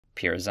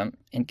Purism,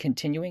 in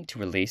continuing to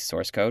release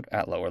source code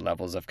at lower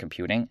levels of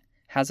computing,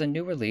 has a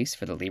new release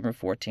for the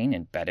Librem-14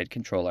 embedded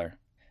controller.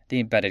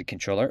 The embedded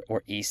controller,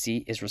 or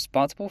EC, is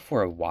responsible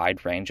for a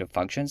wide range of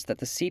functions that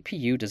the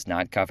CPU does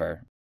not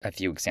cover. A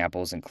few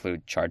examples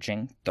include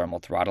charging, thermal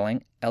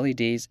throttling,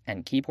 LEDs,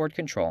 and keyboard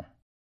control.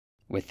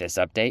 With this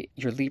update,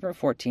 your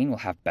Librem-14 will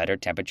have better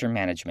temperature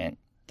management.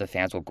 The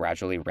fans will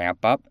gradually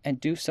ramp up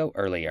and do so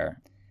earlier.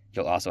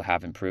 You'll also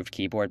have improved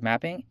keyboard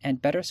mapping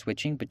and better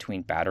switching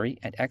between battery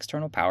and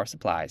external power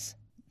supplies.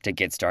 To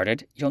get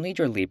started, you'll need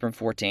your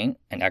Librem-14,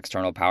 an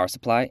external power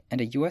supply,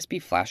 and a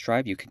USB flash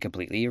drive you can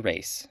completely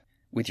erase.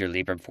 With your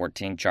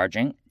Librem-14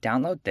 charging,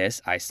 download this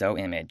ISO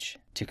image.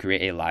 To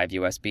create a live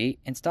USB,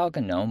 install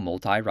GNOME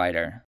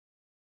Multi-Writer.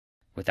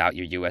 Without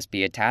your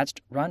USB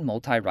attached, run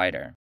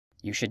Multi-Writer.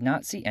 You should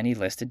not see any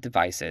listed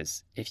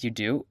devices. If you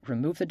do,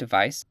 remove the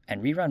device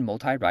and rerun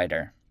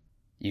Multi-Writer.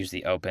 Use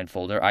the Open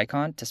folder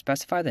icon to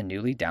specify the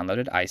newly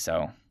downloaded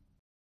ISO.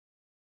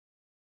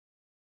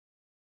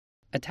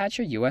 Attach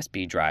your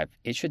USB drive.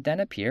 It should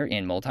then appear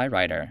in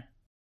Multi-Writer.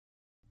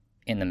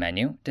 In the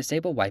menu,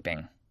 disable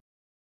wiping.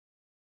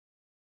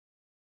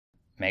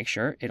 Make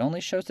sure it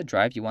only shows the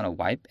drive you want to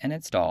wipe and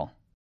install.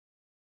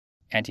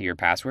 Enter your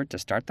password to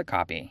start the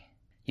copy.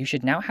 You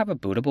should now have a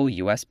bootable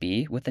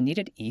USB with the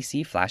needed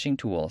EC flashing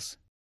tools.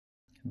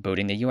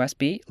 Booting the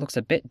USB looks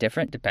a bit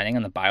different depending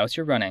on the BIOS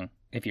you're running.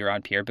 If you're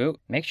on Pure Boot,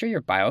 make sure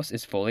your BIOS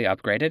is fully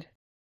upgraded.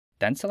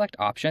 Then select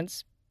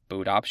Options,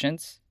 Boot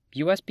Options,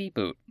 USB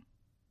Boot.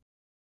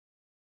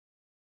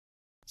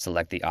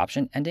 Select the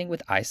option ending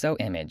with ISO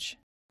image.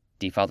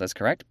 Default is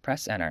correct,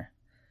 press Enter.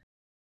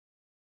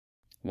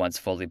 Once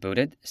fully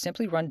booted,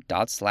 simply run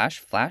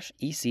 /flashec.sh.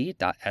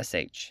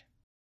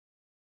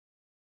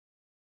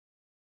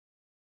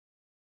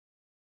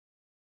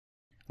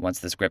 Once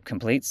the script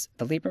completes,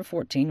 the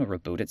Librem-14 will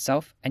reboot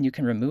itself and you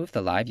can remove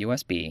the live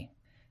USB.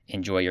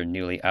 Enjoy your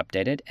newly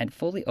updated and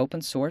fully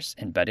open source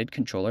embedded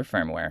controller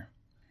firmware.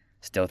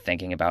 Still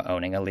thinking about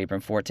owning a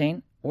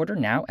Librem-14? Order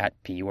now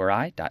at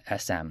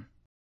puri.sm.